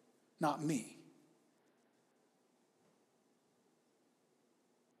glory, not me.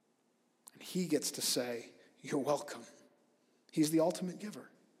 He gets to say, you're welcome. He's the ultimate giver.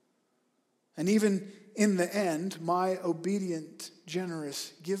 And even in the end, my obedient,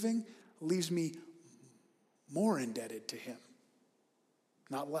 generous giving leaves me more indebted to him,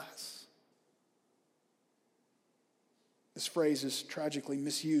 not less. This phrase is tragically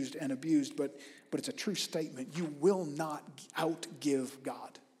misused and abused, but it's a true statement. You will not outgive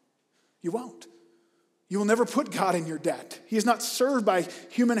God. You won't. You will never put God in your debt. He is not served by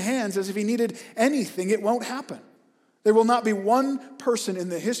human hands as if he needed anything. It won't happen. There will not be one person in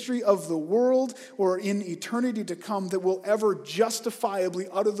the history of the world or in eternity to come that will ever justifiably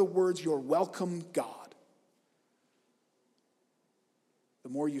utter the words, "You're welcome, God." The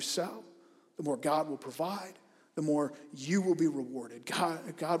more you sow, the more God will provide, the more you will be rewarded.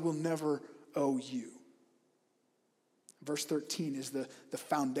 God will never owe you. Verse 13 is the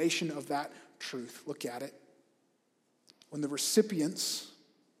foundation of that truth. Look at it. When the recipients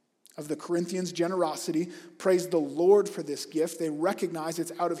of the Corinthians' generosity praise the Lord for this gift, they recognize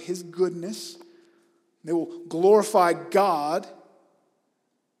it's out of his goodness. They will glorify God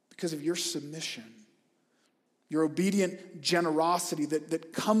because of your submission, your obedient generosity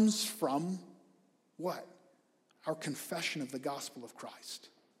that comes from what? Our confession of the gospel of Christ.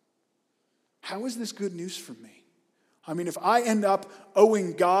 How is this good news for me? I mean, if I end up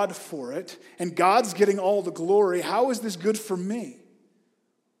owing God for it and God's getting all the glory, how is this good for me?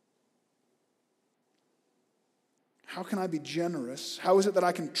 How can I be generous? How is it that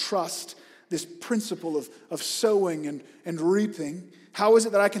I can trust this principle of sowing and reaping? How is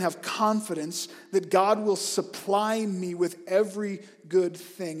it that I can have confidence that God will supply me with every good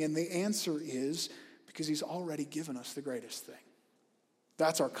thing? And the answer is because he's already given us the greatest thing.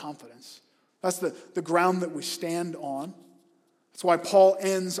 That's our confidence. That's the ground that we stand on. That's why Paul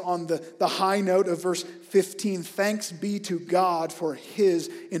ends on the high note of verse 15. Thanks be to God for his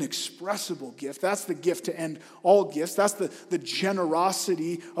inexpressible gift. That's the gift to end all gifts. That's the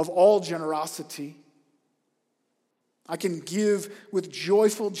generosity of all generosity. I can give with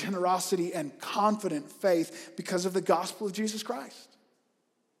joyful generosity and confident faith because of the gospel of Jesus Christ.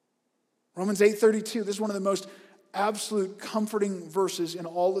 Romans 8:32, this is one of the most absolute comforting verses in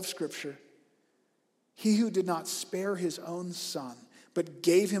all of Scripture. He who did not spare his own son, but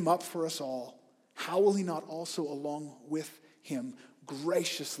gave him up for us all, how will he not also, along with him,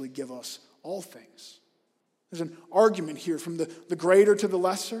 graciously give us all things? There's an argument here from the greater to the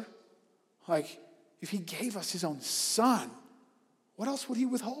lesser. Like, if he gave us his own son, what else would he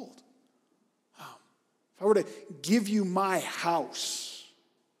withhold? If I were to give you my house,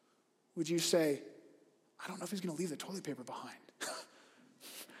 would you say, I don't know if he's going to leave the toilet paper behind?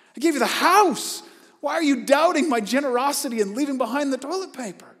 I gave you the house. Why are you doubting my generosity and leaving behind the toilet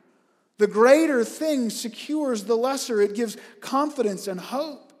paper? The greater thing secures the lesser. It gives confidence and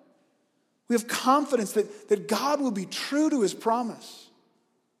hope. We have confidence that God will be true to his promise.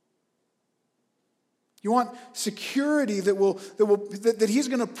 You want security that he's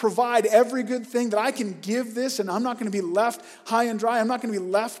going to provide every good thing, that I can give this and I'm not going to be left high and dry. I'm not going to be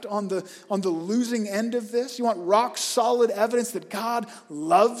left on the losing end of this. You want rock solid evidence that God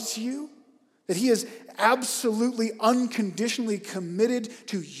loves you, that he is absolutely unconditionally committed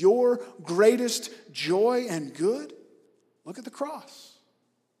to your greatest joy and good. Look at the cross.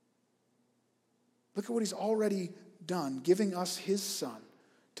 Look at what he's already done, giving us his son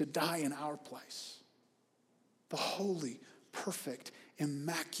to die in our place. The holy, perfect,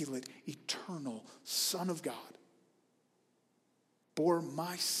 immaculate, eternal Son of God bore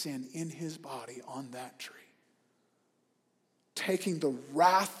my sin in his body on that tree. Taking the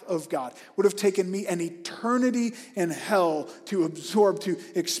wrath of God. Would have taken me an eternity in hell to absorb, to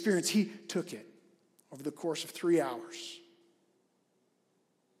experience. He took it over the course of 3 hours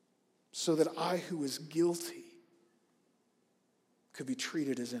so that I, who was guilty, could be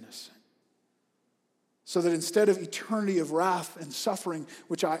treated as innocent. So that instead of eternity of wrath and suffering,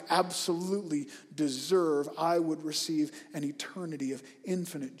 which I absolutely deserve, I would receive an eternity of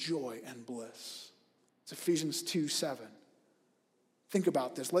infinite joy and bliss. It's Ephesians 2:7. Think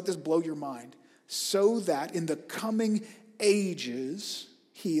about this. Let this blow your mind. So that in the coming ages,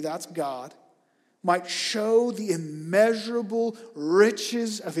 he, that's God, might show the immeasurable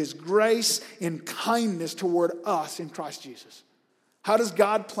riches of his grace in kindness toward us in Christ Jesus. How does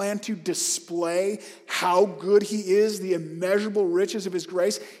God plan to display how good he is, the immeasurable riches of his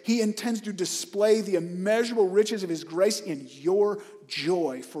grace? He intends to display the immeasurable riches of his grace in your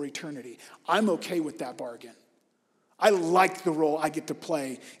joy for eternity. I'm okay with that bargain. I like the role I get to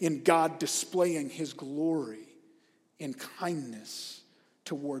play in God displaying his glory in kindness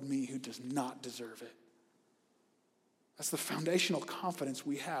toward me who does not deserve it. That's the foundational confidence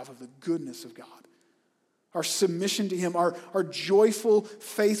we have of the goodness of God. Our submission to him, our joyful,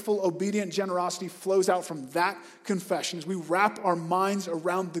 faithful, obedient generosity flows out from that confession as we wrap our minds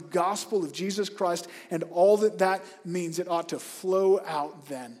around the gospel of Jesus Christ and all that means. It ought to flow out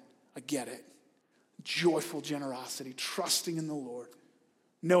then. I get it. Joyful generosity, trusting in the Lord,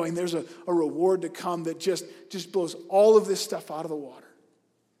 knowing there's a reward to come that just blows all of this stuff out of the water.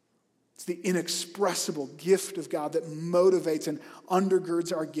 It's the inexpressible gift of God that motivates and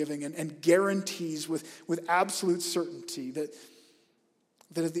undergirds our giving and guarantees with absolute certainty that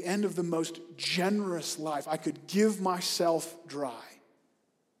at the end of the most generous life, I could give myself dry.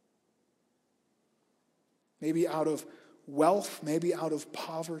 Maybe out of wealth, maybe out of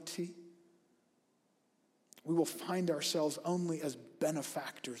poverty. We will find ourselves only as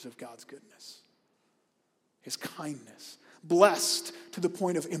benefactors of God's goodness, his kindness. Blessed to the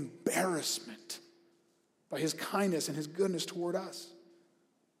point of embarrassment by his kindness and his goodness toward us.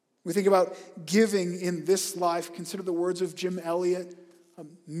 We think about giving in this life. Consider the words of Jim Elliot, a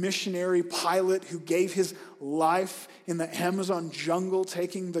missionary pilot who gave his life in the Amazon jungle,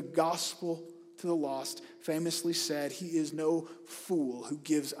 taking the gospel to the lost, famously said, "He is no fool who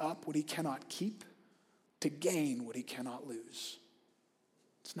gives up what he cannot keep to gain what he cannot lose."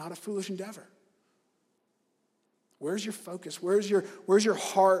 It's not a foolish endeavor. Where's your focus? Where's your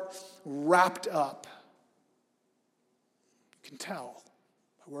heart wrapped up? You can tell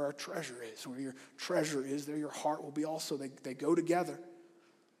by where our treasure is. Where your treasure is, there your heart will be also. They go together.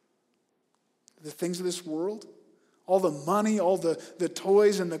 The things of this world, all the money, all the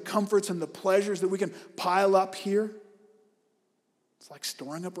toys and the comforts and the pleasures that we can pile up here, it's like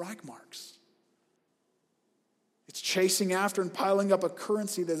storing up Reich marks. It's chasing after and piling up a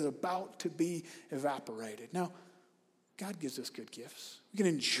currency that is about to be evaporated. Now, God gives us good gifts. We can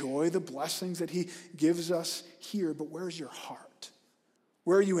enjoy the blessings that he gives us here, but where's your heart?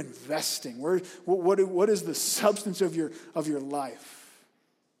 Where are you investing? What is the substance of your life?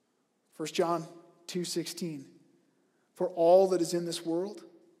 1 John 2:16. For all that is in this world,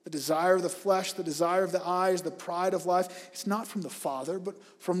 the desire of the flesh, the desire of the eyes, the pride of life, it's not from the Father, but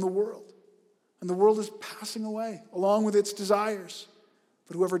from the world. And the world is passing away along with its desires.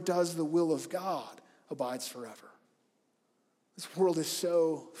 But whoever does the will of God abides forever. This world is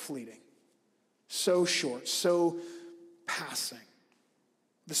so fleeting, so short, so passing.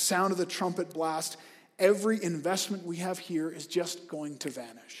 The sound of the trumpet blast, every investment we have here is just going to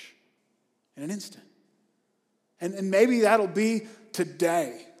vanish in an instant. And maybe that'll be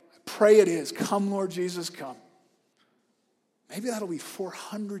today. I pray it is. Come, Lord Jesus, come. Maybe that'll be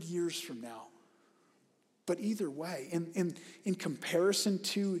 400 years from now. But either way, in comparison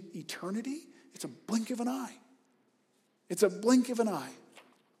to eternity, it's a blink of an eye. It's a blink of an eye.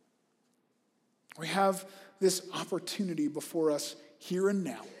 We have this opportunity before us here and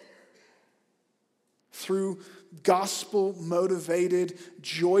now. Through gospel-motivated,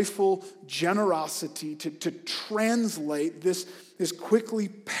 joyful generosity to translate this quickly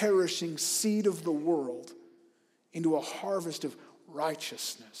perishing seed of the world into a harvest of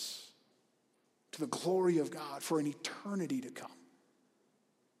righteousness to the glory of God for an eternity to come.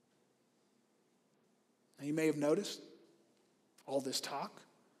 And you may have noticed all this talk.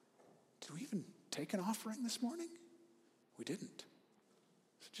 Did we even take an offering this morning? We didn't.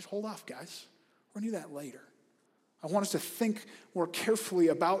 So just hold off, guys. We're going to do that later. I want us to think more carefully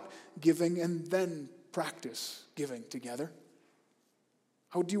about giving and then practice giving together.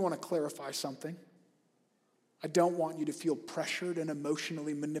 I do want to clarify something. I don't want you to feel pressured and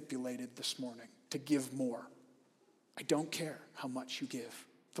emotionally manipulated this morning to give more. I don't care how much you give.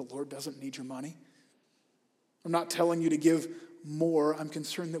 The Lord doesn't need your money. I'm not telling you to give more. I'm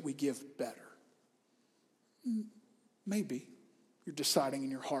concerned that we give better. Maybe you're deciding in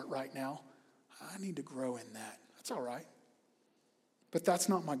your heart right now, I need to grow in that. That's all right. But that's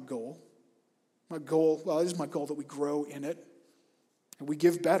not my goal. It is my goal that we grow in it and we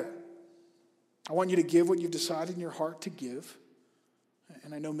give better. I want you to give what you've decided in your heart to give.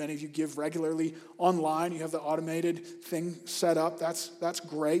 And I know many of you give regularly online. You have the automated thing set up. That's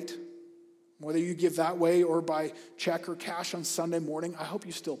great. Whether you give that way or by check or cash on Sunday morning, I hope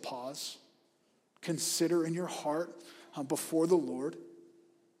you still pause. Consider in your heart before the Lord,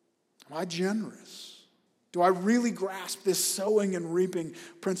 am I generous? Do I really grasp this sowing and reaping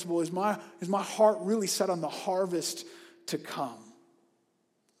principle? Is my heart really set on the harvest to come?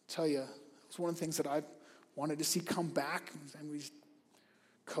 I'll tell you, it's one of the things that I wanted to see come back. And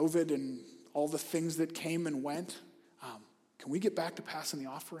COVID and all the things that came and went. Can we get back to passing the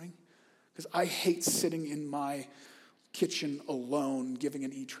offering? Because I hate sitting in my kitchen alone giving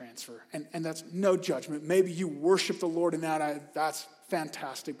an e-transfer. And that's no judgment. Maybe you worship the Lord in that. That's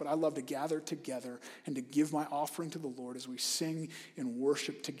fantastic. But I love to gather together and to give my offering to the Lord as we sing and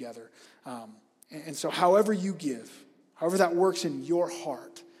worship together. And so however you give, however that works in your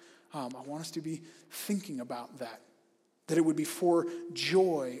heart, I want us to be thinking about that it would be for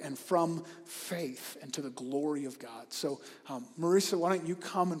joy and from faith and to the glory of God. So, Marisa, why don't you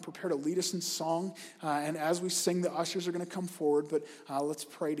come and prepare to lead us in song? And as we sing, the ushers are going to come forward, but let's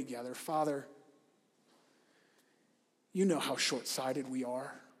pray together. Father, you know how short-sighted we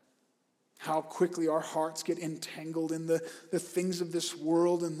are, how quickly our hearts get entangled in the things of this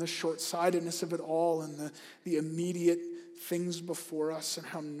world and the short-sightedness of it all and the immediate things before us and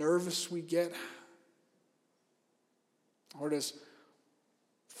how nervous we get. Lord, as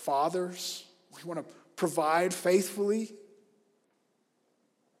fathers, we want to provide faithfully.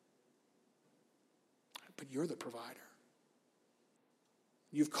 But you're the provider.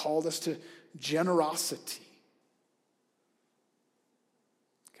 You've called us to generosity.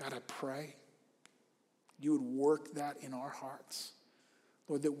 God, I pray you would work that in our hearts.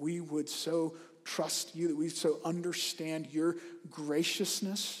 Lord, that we would so trust you, that we so understand your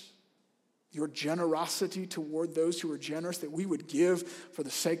graciousness, your generosity toward those who are generous, that we would give for the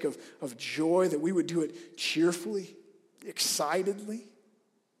sake of joy, that we would do it cheerfully, excitedly.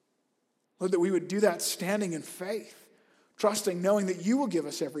 Lord, that we would do that standing in faith, trusting, knowing that you will give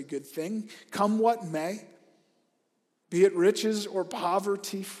us every good thing, come what may. Be it riches or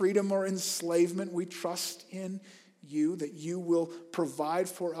poverty, freedom or enslavement, we trust in you, that you will provide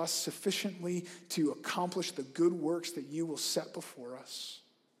for us sufficiently to accomplish the good works that you will set before us.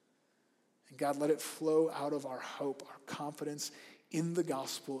 And God, let it flow out of our hope, our confidence in the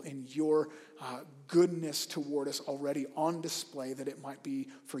gospel, in your goodness toward us already on display, that it might be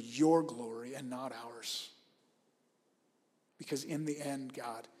for your glory and not ours. Because in the end,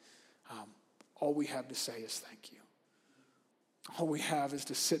 God, all we have to say is thank you. All we have is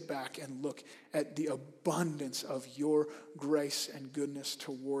to sit back and look at the abundance of your grace and goodness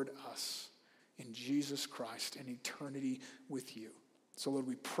toward us in Jesus Christ and eternity with you. So, Lord,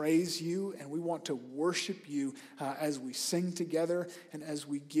 we praise you and we want to worship you as we sing together and as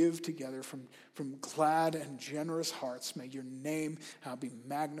we give together from glad and generous hearts. May your name be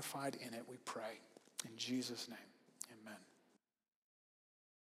magnified in it, we pray. In Jesus' name.